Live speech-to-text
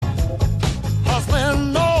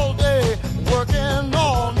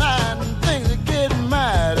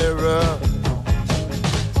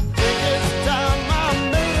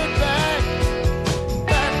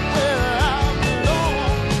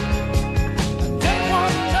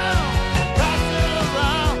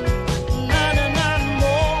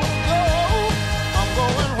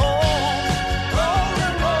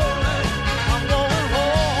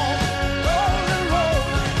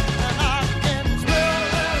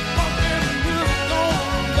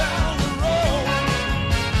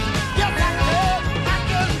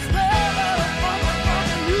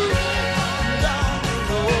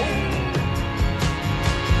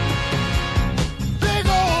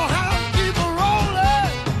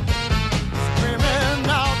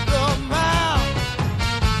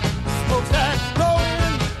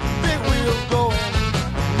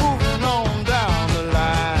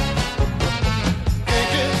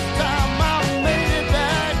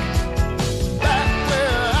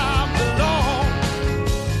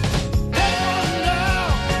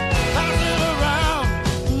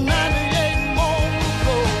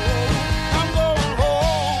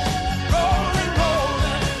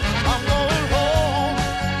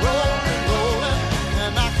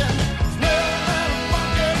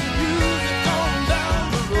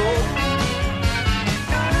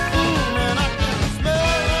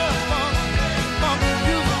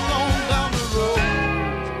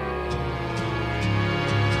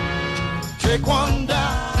Take one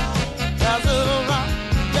down, pass it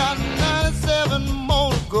around, got 97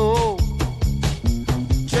 more to go.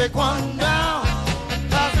 Take one down,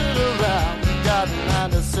 pass it around, got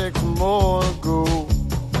 96 more to go.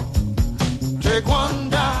 Take one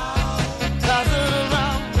down, pass it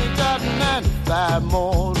around, we got 95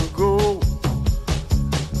 more to go.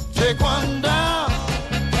 Take one down,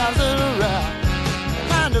 pass it around,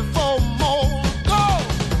 94 more to go.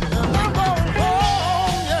 And I'm going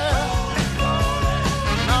home, yeah.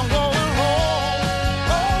 I'm going home,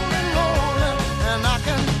 rolling, rolling, and I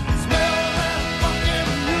can smell that funky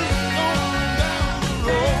music going down the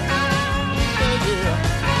road, yeah.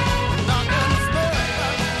 And I can smell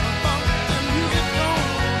that funky music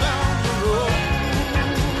going down the road.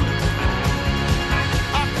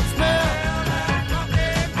 I can smell that funky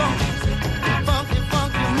music.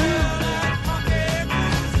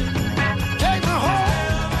 Take me home,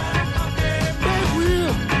 big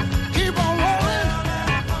wheel, keep on rolling.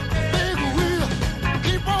 Big wheel,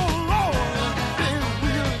 keep on rolling. Big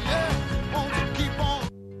wheel, yeah, won't you keep on.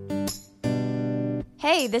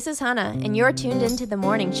 Hey, this is Hannah, and you're tuned into The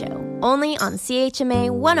Morning Show, only on CHMA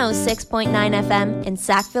 106.9 FM in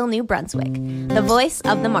Sackville, New Brunswick, the voice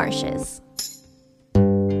of the marshes.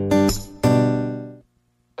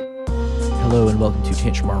 Hello and welcome to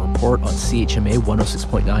Tantramar Report on CHMA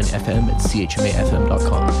 106.9 FM at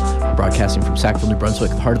chmafm.com. We're broadcasting from Sackville, New Brunswick,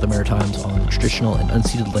 the heart of the Maritimes, on the traditional and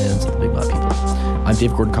unceded lands of the Mi'kmaq people. I'm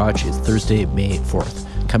Dave Gordon-Koch. It's Thursday, May 4th.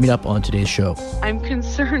 Coming up on today's show. I'm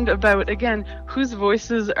concerned about, again, whose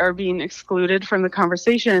voices are being excluded from the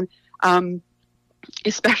conversation,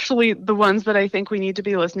 especially the ones that I think we need to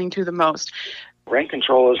be listening to the most. Rent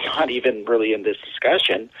control is not even really in this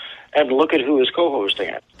discussion, and look at who is co-hosting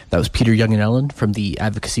it. That was Peter Young and Ellen from the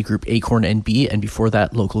advocacy group ACORN NB, and before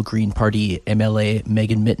that, local Green Party MLA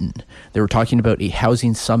Megan Mitton. They were talking about a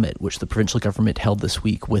housing summit which the provincial government held this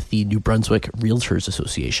week with the New Brunswick Realtors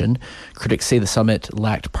Association. Critics say the summit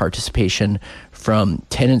lacked participation from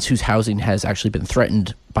tenants whose housing has actually been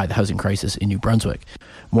threatened by the housing crisis in New Brunswick.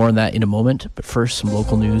 More on that in a moment, but first, some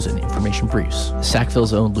local news and information briefs.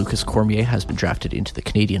 Sackville's own Lucas Cormier has been drafted into the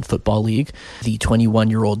Canadian Football League. The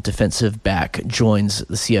 21-year-old defensive back joins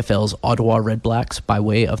the CFL's Ottawa Red Blacks by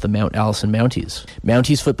way of the Mount Allison Mounties.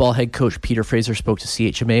 Mounties football head coach Peter Fraser spoke to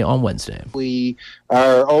CHMA on Wednesday. We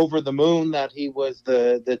are over the moon that he was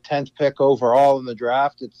the 10th pick overall in the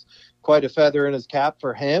draft. It's quite a feather in his cap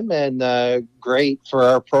for him, and great for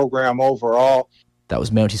our program overall. That was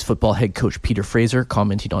Mounties football head coach Peter Fraser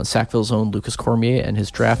commenting on Sackville's own Lucas Cormier and his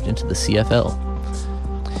draft into the CFL.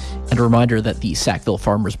 And a reminder that the Sackville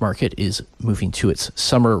Farmers Market is moving to its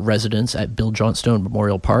summer residence at Bill Johnstone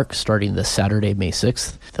Memorial Park starting this Saturday, May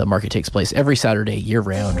 6th. The market takes place every Saturday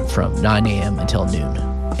year-round from 9 a.m. until noon.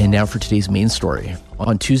 And now for today's main story.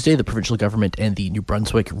 On Tuesday, the provincial government and the New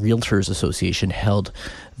Brunswick Realtors Association held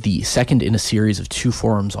the second in a series of two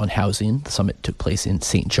forums on housing. The summit took place in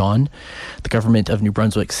St. John. The government of New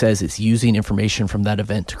Brunswick says it's using information from that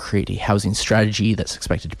event to create a housing strategy that's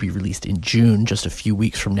expected to be released in June, just a few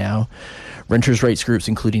weeks from now. Renters' rights groups,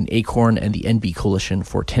 including ACORN and the NB Coalition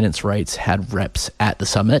for Tenants' Rights, had reps at the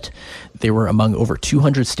summit. They were among over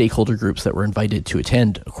 200 stakeholder groups that were invited to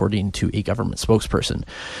attend, according to a government spokesperson.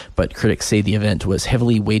 But critics say the event was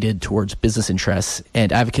heavily weighted towards business interests,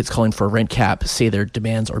 and advocates calling for a rent cap say their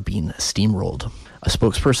demands are being steamrolled. A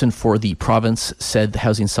spokesperson for the province said the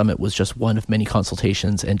housing summit was just one of many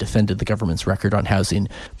consultations and defended the government's record on housing,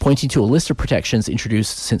 pointing to a list of protections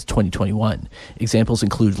introduced since 2021. Examples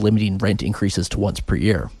include limiting rent increases to once per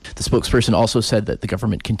year. The spokesperson also said that the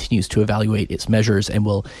government continues to evaluate its measures and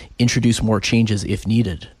will introduce more changes if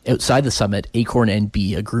needed. Outside the summit, ACORN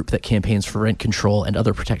NB, a group that campaigns for rent control and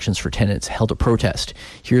other protections for tenants, held a protest.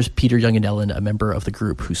 Here's Peter Young and Ellen, a member of the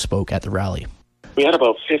group who spoke at the rally. We had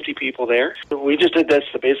about 50 people there. We just did this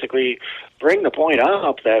to basically bring the point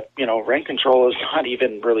up that, rent control is not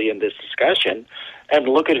even really in this discussion, and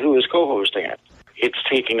look at who is co-hosting it. It's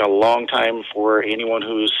taking a long time for anyone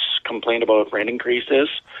who's complained about rent increases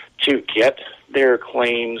to get their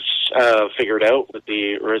claims figured out with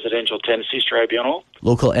the Residential Tenancies Tribunal.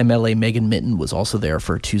 Local MLA Megan Mitton was also there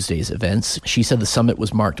for Tuesday's events. She said the summit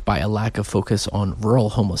was marked by a lack of focus on rural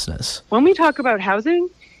homelessness. When we talk about housing,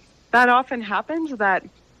 that often happens, that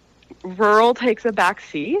rural takes a back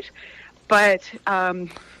seat, but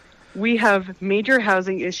we have major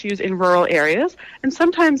housing issues in rural areas, and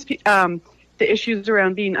sometimes the issues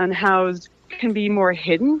around being unhoused can be more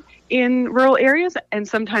hidden in rural areas, and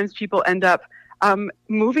sometimes people end up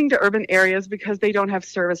moving to urban areas because they don't have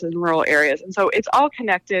service in rural areas. And so it's all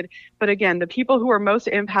connected, but again, the people who are most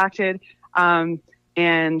impacted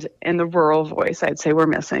and the rural voice, I'd say, we're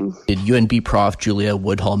missing. Did UNB prof Julia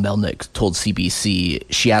Woodhull-Melnick told CBC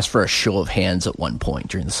she asked for a show of hands at one point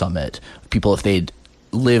during the summit, people if they'd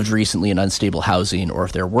lived recently in unstable housing or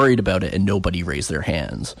if they're worried about it, and nobody raised their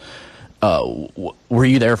hands. Were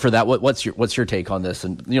you there for that? What's your take on this?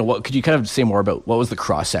 And what could you kind of say more about what was the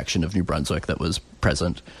cross section of New Brunswick that was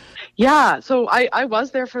present? Yeah, so I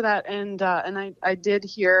was there for that, and I did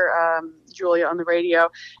hear Julia on the radio,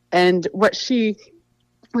 and what she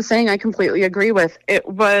was saying I completely agree with. It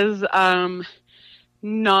was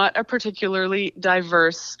not a particularly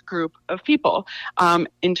diverse group of people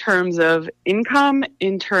in terms of income,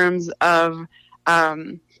 in terms of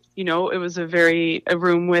it was a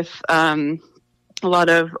room with a lot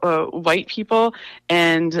of white people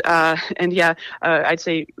and I'd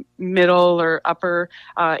say middle or upper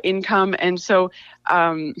income, and so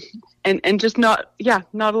and just not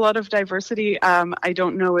a lot of diversity. I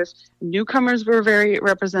don't know if newcomers were very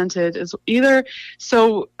represented as either.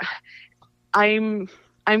 So I'm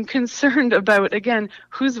concerned about, again,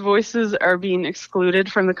 whose voices are being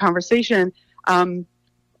excluded from the conversation.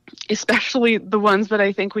 Especially the ones that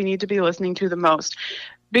I think we need to be listening to the most,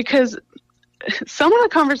 because some of the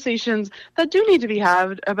conversations that do need to be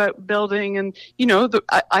had about building, and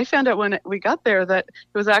I found out when we got there that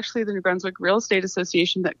it was actually the New Brunswick Real Estate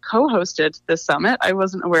Association that co-hosted this summit. I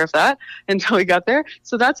wasn't aware of that until we got there,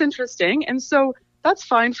 so that's interesting. And so that's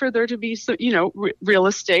fine for there to be, real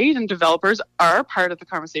estate and developers are part of the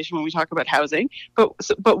conversation when we talk about housing,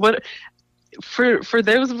 but what for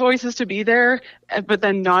those voices to be there, but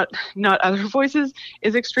then not other voices,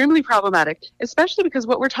 is extremely problematic, especially because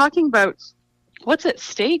what we're talking about, what's at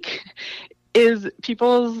stake, is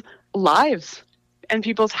people's lives and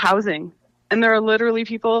people's housing. And there are literally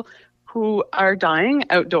people who are dying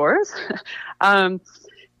outdoors, and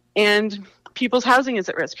people's housing is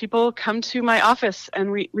at risk. People come to my office,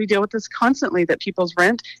 and we deal with this constantly, that people's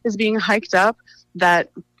rent is being hiked up,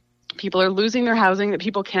 that people are losing their housing, that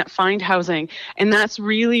people can't find housing. And that's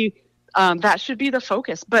really, that should be the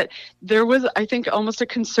focus. But there was, I think, almost a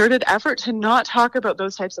concerted effort to not talk about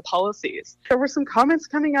those types of policies. There were some comments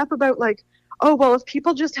coming up about if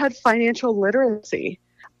people just had financial literacy.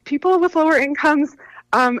 People with lower incomes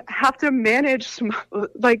have to manage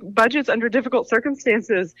budgets under difficult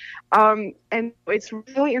circumstances, and it's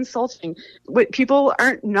really insulting. People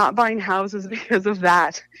aren't not buying houses because of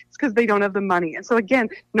that. It's because they don't have the money, and so again,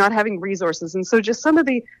 not having resources. And so just some of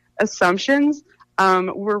the assumptions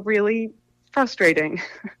were really frustrating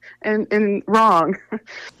and wrong.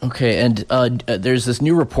 Okay, and there's this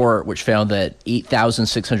new report which found that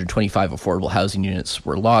 8,625 affordable housing units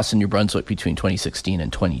were lost in New Brunswick between 2016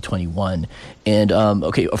 and 2021. And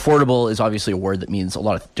affordable is obviously a word that means a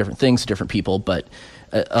lot of different things to different people, but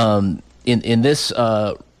in this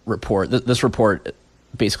report, this report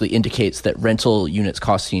basically indicates that rental units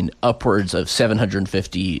costing upwards of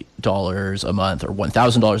 $750 a month or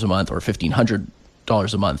 $1,000 a month or $1,500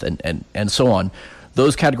 a month and so on,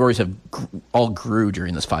 those categories have all grew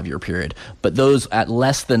during this 5-year period. But those at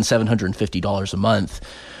less than $750 a month,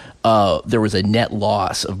 there was a net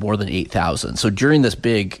loss of more than 8,000. So during this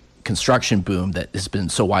big construction boom that has been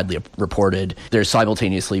so widely reported, there's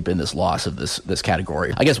simultaneously been this loss of this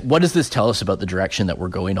category. I guess, what does this tell us about the direction that we're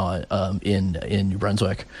going on in New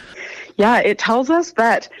Brunswick? Yeah, it tells us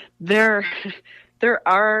that there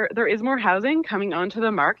is more housing coming onto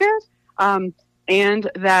the market, and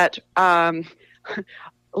that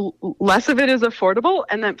less of it is affordable,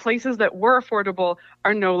 and that places that were affordable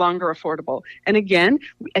are no longer affordable. And again,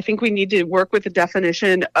 I think we need to work with the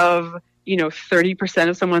definition of 30%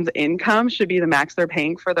 of someone's income should be the max they're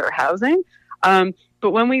paying for their housing.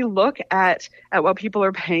 But when we look at what people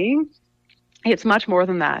are paying, it's much more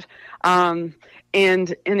than that.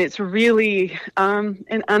 And it's really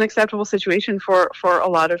an unacceptable situation for a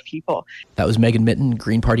lot of people. That was Megan Mitton,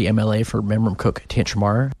 Green Party MLA for Memramcook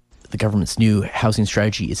Tantramar. The government's new housing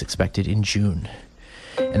strategy is expected in June.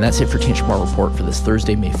 And that's it for Tantramar Report for this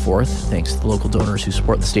Thursday, May 4th. Thanks to the local donors who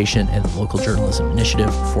support the station and the Local Journalism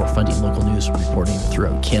Initiative for funding local news reporting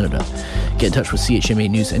throughout Canada. Get in touch with CHMA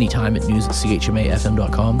News anytime at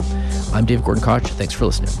news@chmafm.com. I'm Dave Gordon-Koch. Thanks for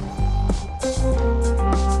listening.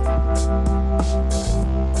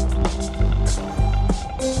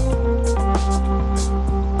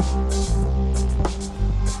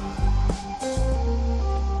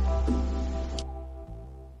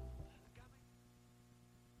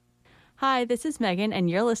 Hi, this is Megan, and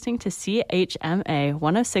you're listening to CHMA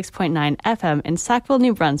 106.9 FM in Sackville,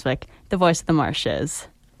 New Brunswick, the voice of the marshes.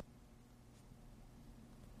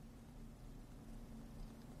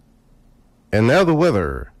 And now the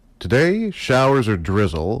weather Today, showers or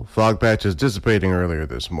drizzle. Fog patches dissipating earlier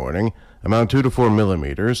this morning. Amount 2 to 4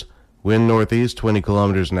 millimeters. Wind northeast 20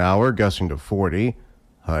 kilometers an hour, gusting to 40.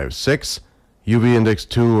 High of 6. UV index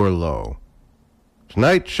 2 or low.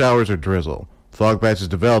 Tonight, showers or drizzle. Fog patches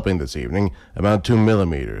developing this evening. Amount 2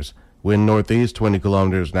 millimeters. Wind northeast 20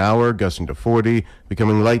 kilometers an hour, gusting to 40.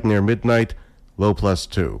 Becoming light near midnight. Low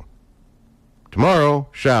 +2. Tomorrow,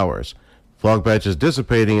 showers. Fog patches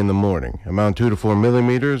dissipating in the morning. Amount 2 to 4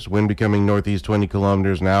 millimeters. Wind becoming northeast 20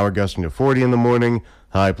 kilometers an hour, gusting to 40 in the morning.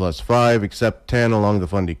 High +5, except 10 along the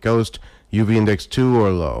Fundy coast. UV index 2 or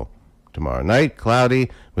low. Tomorrow night, cloudy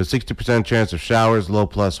with 60% chance of showers, low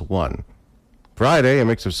 +1. Friday, a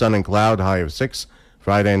mix of sun and cloud, high of 6.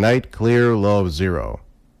 Friday night, clear, low of 0.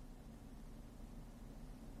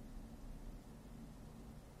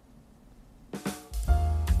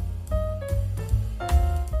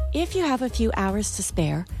 If you have a few hours to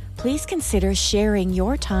spare, please consider sharing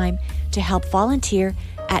your time to help volunteer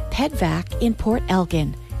at PEDVAC in Port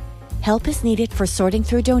Elgin. Help is needed for sorting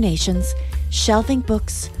through donations, shelving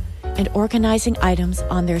books, and organizing items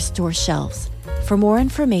on their store shelves. For more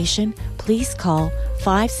information, please call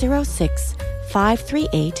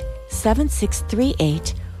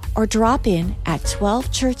 506-538-7638 or drop in at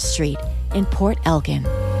 12 Church Street in Port Elgin.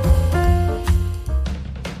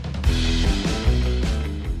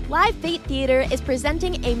 Live Bait Theatre is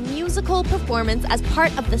presenting a musical performance as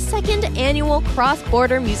part of the second annual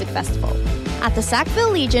Cross-Border Music Festival. At the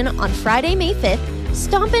Sackville Legion on Friday, May 5th,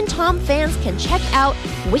 Stompin' Tom fans can check out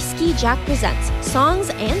Whiskey Jack Presents, Songs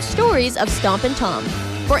and Stories of Stompin' Tom.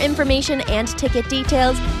 For information and ticket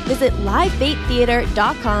details, visit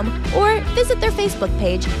livebaittheater.com or visit their Facebook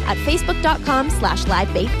page at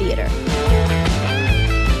facebook.com/livebaittheater.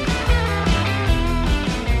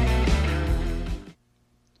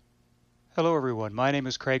 Hello everyone, my name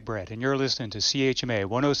is Craig Brett and you're listening to CHMA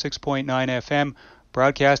 106.9 FM,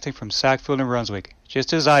 broadcasting from Sackville, New Brunswick,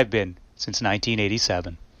 just as I've been since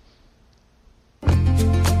 1987.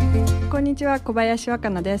 こんにちは、小林若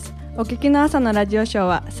菜です。お聞きの朝のラジオショー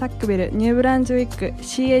はサックビルニューブランズウィック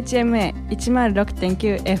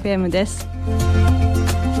CHMA106.9 FM です。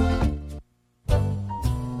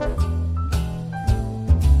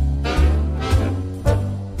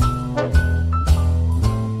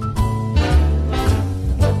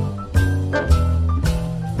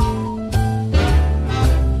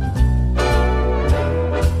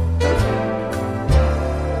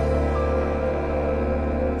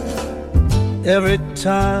Every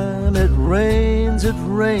time it rains,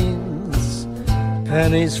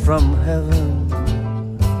 pennies from heaven.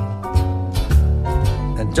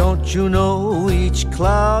 And don't you know each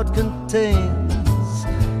cloud contains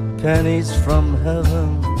pennies from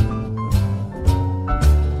heaven?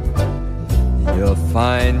 You'll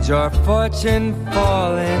find your fortune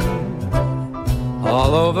falling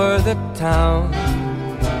all over the town.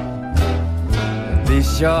 Be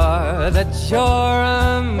sure that your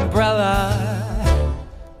umbrella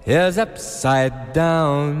is upside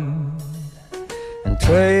down, and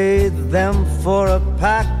trade them for a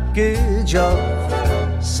package of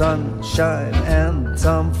sunshine and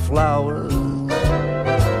some flowers.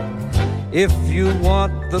 If you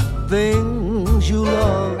want the things you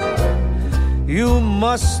love, you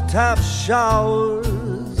must have showers.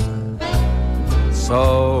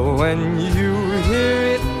 So when you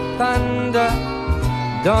hear it thunder,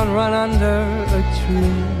 don't run under a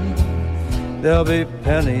tree. There'll be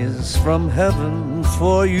pennies from heaven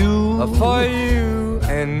for you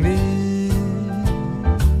and me.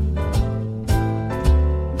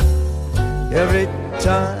 Every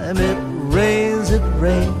time it rains,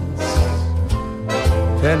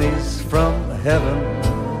 pennies from heaven.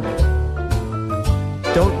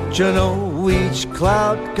 Don't you know each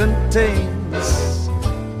cloud contains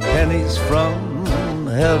pennies from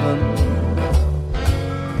heaven?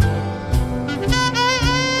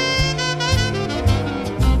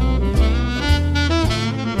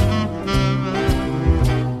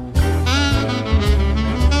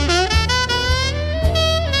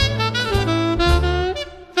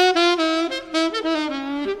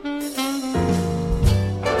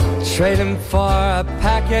 Trade him for a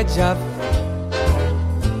package of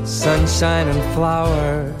sunshine and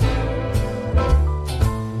flower.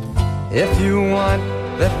 If you want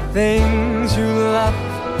the things you love,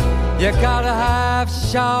 you gotta have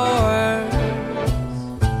showers.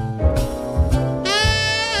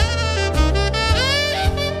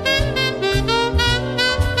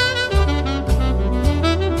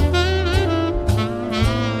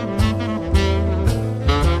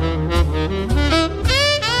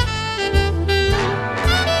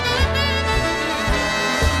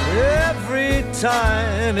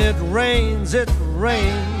 Time when it rains,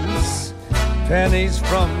 pennies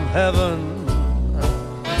from heaven.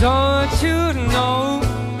 Don't you know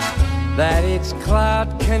that each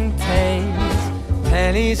cloud contains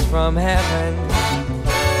pennies from heaven?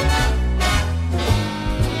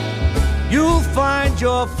 You'll find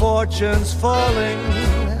your fortunes falling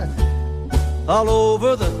all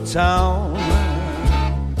over the town.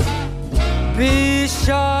 Be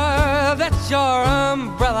sure that your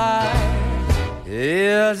umbrella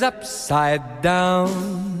is upside down.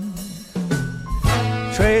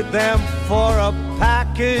 Trade them for a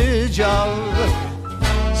package of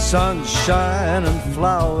sunshine and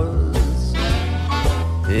flowers.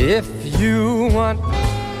 If you want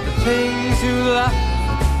the things you love,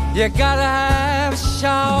 you gotta have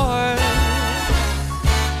showers.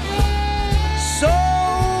 So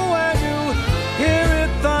when you hear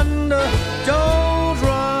it thunder, don't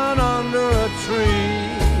run under a tree.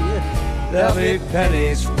 There'll be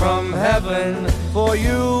pennies from heaven for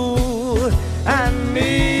you and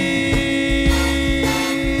me.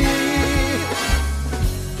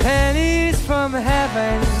 Pennies from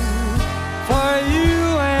heaven for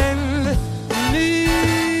you and me.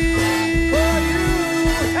 For you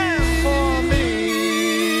and for me.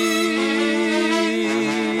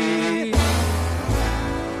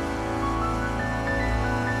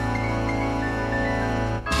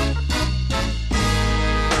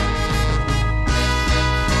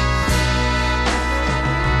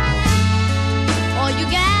 All you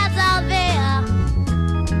guys out there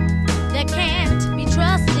that can't be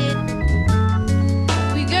trusted,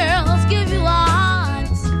 we girls give you our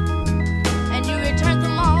hearts and you return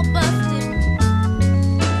them all busted.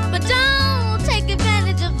 But don't take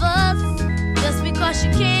advantage of us just because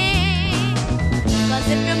you can. 'Cause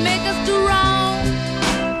if you make us do wrong,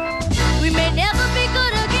 we may never be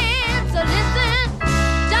good again. So listen,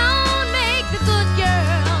 don't make the good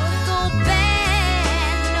girls go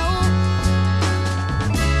bad, no.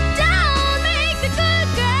 Don't make the good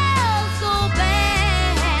girls go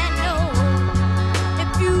bad, no. If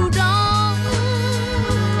you don't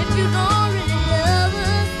really love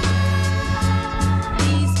us,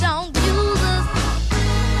 please don't use us,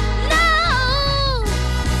 no.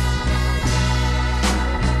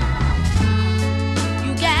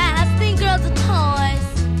 You guys think girls are toys,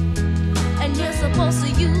 and you're supposed to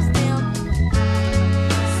use them.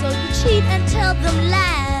 So you cheat and tell them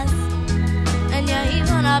lies, and you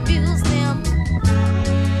even abuse them.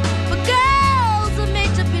 But girls are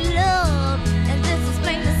made to be loved, and this is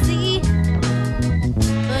plain to see.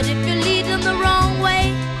 But if you lead them the wrong way,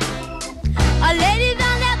 a lady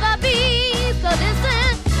they'll never be. So listen,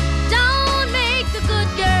 don't make the good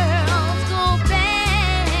girls go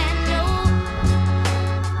bad, no.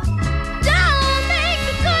 Don't make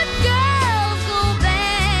the good girls go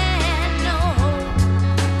bad, no.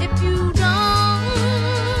 If you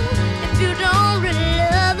don't really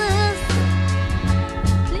love us,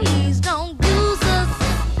 please don't use us.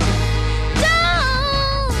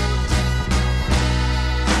 Don't.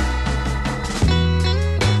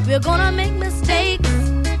 We're gonna make mistakes,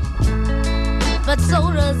 but so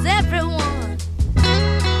does everyone.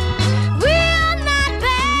 We're not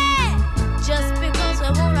bad just because we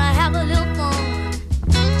wanna have a little fun,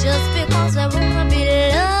 just because we wanna be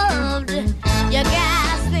loved. You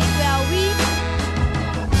guys think we're weak,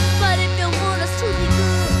 but if you want us to be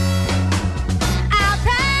good, I'll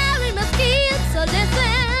carry my skills. So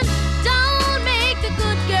listen, don't make the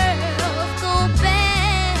good girls go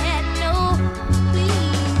bad, no,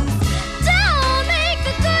 please. Don't make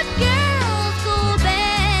the good girls go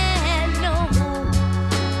bad, no.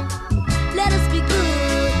 Let us be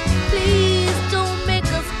good, please don't make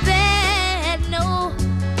us bad, no.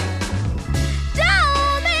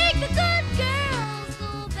 Don't make the good girls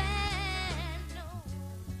go bad, no.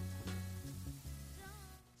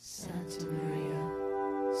 Santa Maria,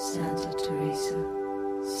 Santa Teresa,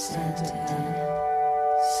 Santa Anna,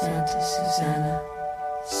 Santa Susanna,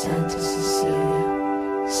 Santa Cecilia,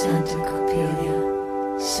 Santa Coppelia,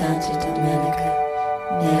 Santa Domenica,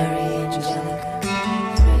 Mary Angelica,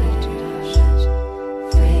 Frederick Ashes,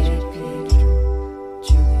 Frederick Pietro,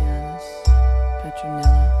 Julianus,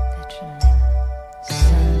 Petronilla,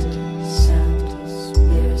 Santa, Santos,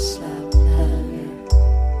 Miroslav, Vladimir,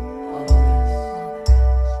 all the rest.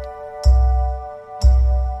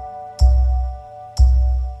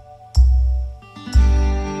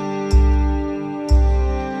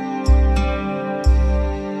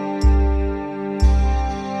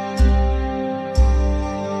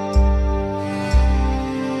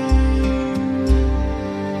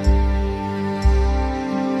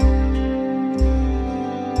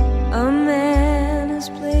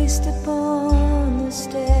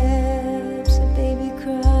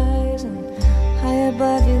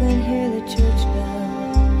 above you can hear the church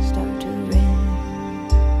bells start to ring.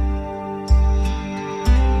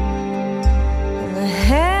 And the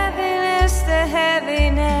heaviness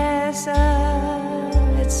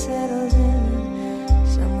of it settles in.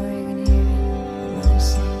 Somewhere you can hear another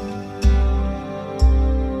sing.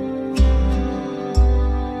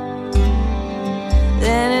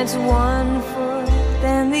 Then it's one foot,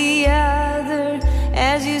 then the other,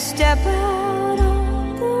 as you step out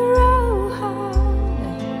on the road.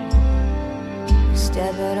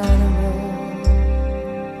 Step out on the road.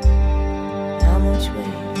 How much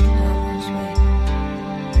way, how much way?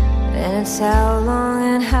 And it's how long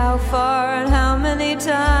and how far and how many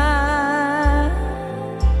times.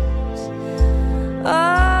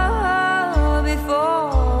 Oh,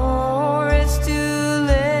 before it's too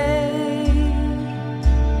late.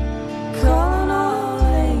 Calling all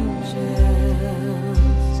angels,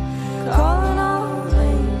 calling all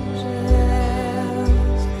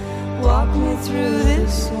angels. Walk me through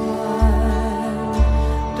this one.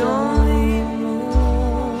 Don't leave me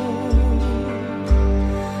alone.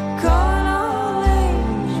 Calling all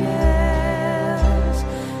angels,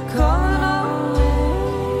 calling all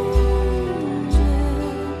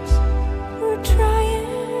angels. We're trying,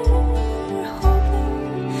 we're hoping,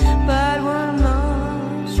 but we're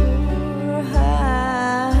not sure how.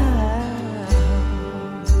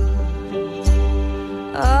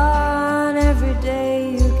 On every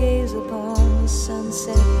day you gaze upon the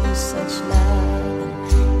sunset with such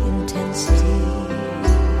love and intensity.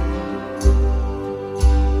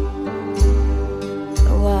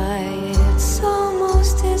 Why, it's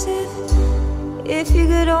almost as if you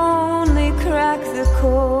could only crack the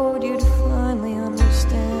code, you'd finally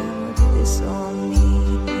understand what this all means.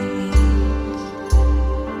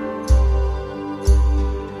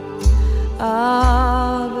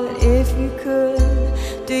 Ah, but if you could,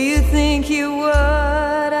 do you think you would?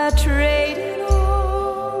 I'd trade it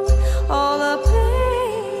all the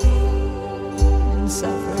pain and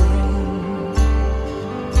suffering.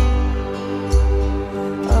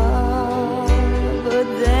 Oh, but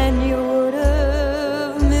then you would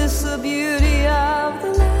have missed the beauty of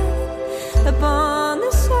the land upon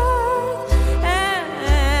this earth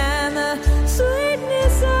and the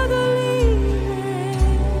sweetness of the leaving.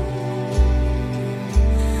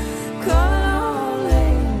 Calling all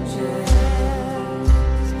angels,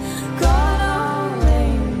 calling all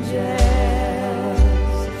angels.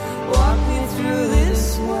 Walk me through this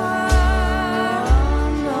one.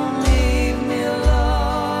 Don't leave me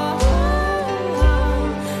alone.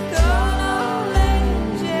 Calling all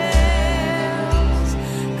angels,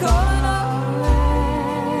 calling all angels.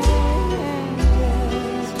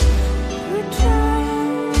 We're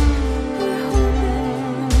trying, we're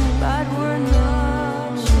hoping, but we're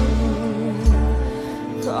not sure.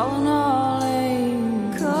 Calling all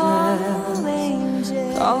angels,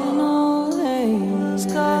 calling angels,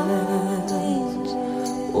 calling all angels.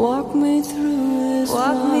 Walk me through this,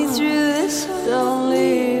 walk me through this. Don't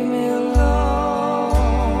leave me alone.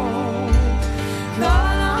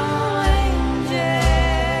 Calling all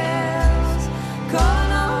angels,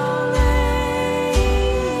 calling all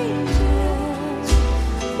angels.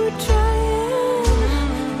 We're trying,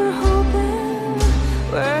 we're hoping,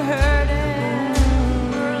 we're hurting,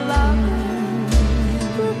 we're loving,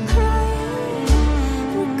 we're crying,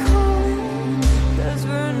 we're calling, 'cause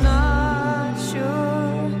we're not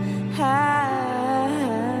sure how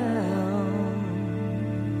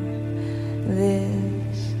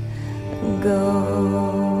this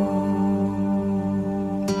goes.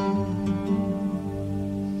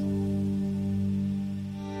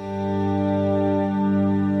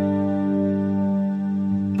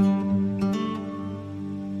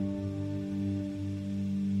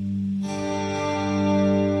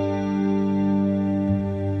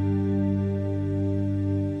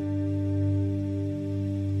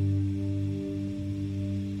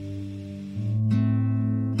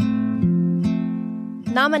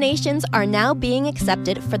 Nominations are now being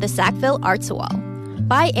accepted for the Sackville Arts Wall.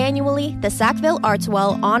 Biannually, the Sackville Arts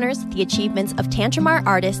Wall honors the achievements of Tantramar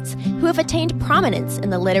artists who have attained prominence in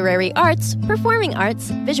the literary arts, performing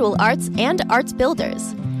arts, visual arts, and arts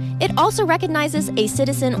builders. It also recognizes a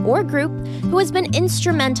citizen or group who has been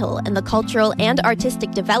instrumental in the cultural and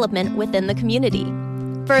artistic development within the community.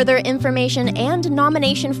 Further information and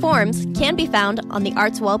nomination forms can be found on the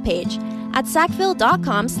Arts Wall page at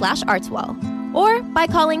sackville.com/artswall or by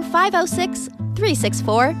calling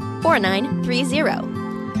 506-364-4930.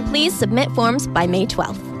 Please submit forms by May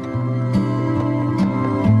 12th.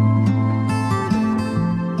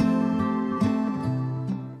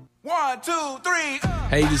 One, two, three.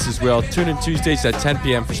 Hey, this is Will. Tune in Tuesdays at 10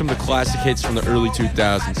 p.m. for some of the classic hits from the early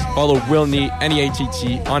 2000s. Follow Will Neat,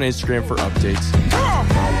 N-E-A-T-T, on Instagram for updates.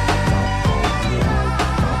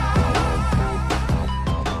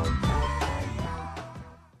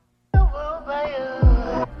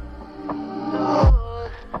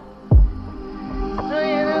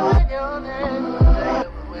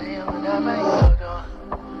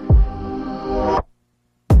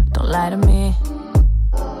 Don't lie to me.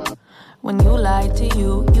 When you lie to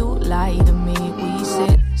you, you lie to me. We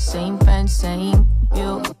sit, same fence, same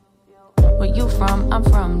view. Where you from, I'm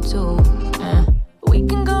from too. We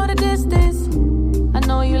can go the distance. I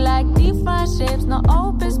know you like defined shapes, no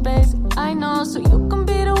open space. I know, so you can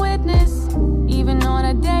be the witness. Even on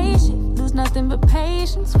a day shift, lose nothing but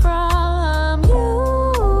patience from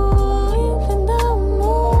you. Even the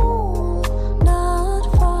moon, not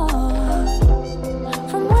far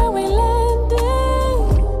from where we landed,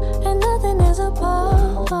 and nothing is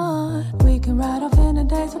apart. We can ride off in the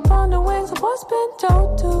days upon the wings of what's been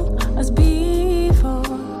told to us before.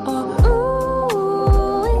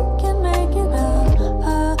 Ooh, we can make it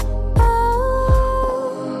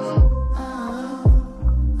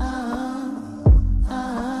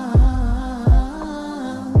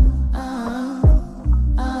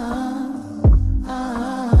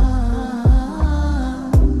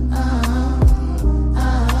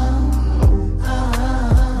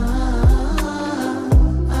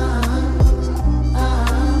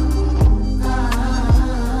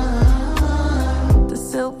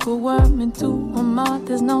worm into a moth.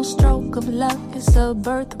 There's no stroke of luck, it's a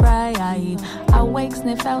birthright. I wake,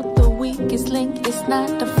 sniff out the weakest link. It's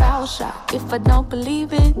not a foul shot if I don't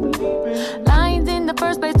believe it. Lines in the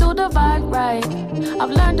first place to divide right.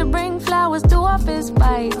 I've learned to bring flowers to our fist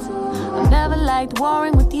fights. I've never liked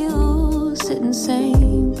warring with you. Sitting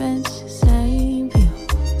same bench, same view.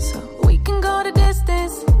 So we can go the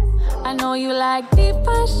distance. I know you like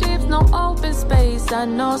defined shapes, no open space. I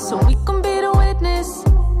know, so we can be the witness.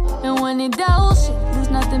 And when it does,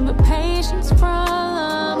 lose nothing but patience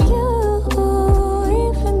from you.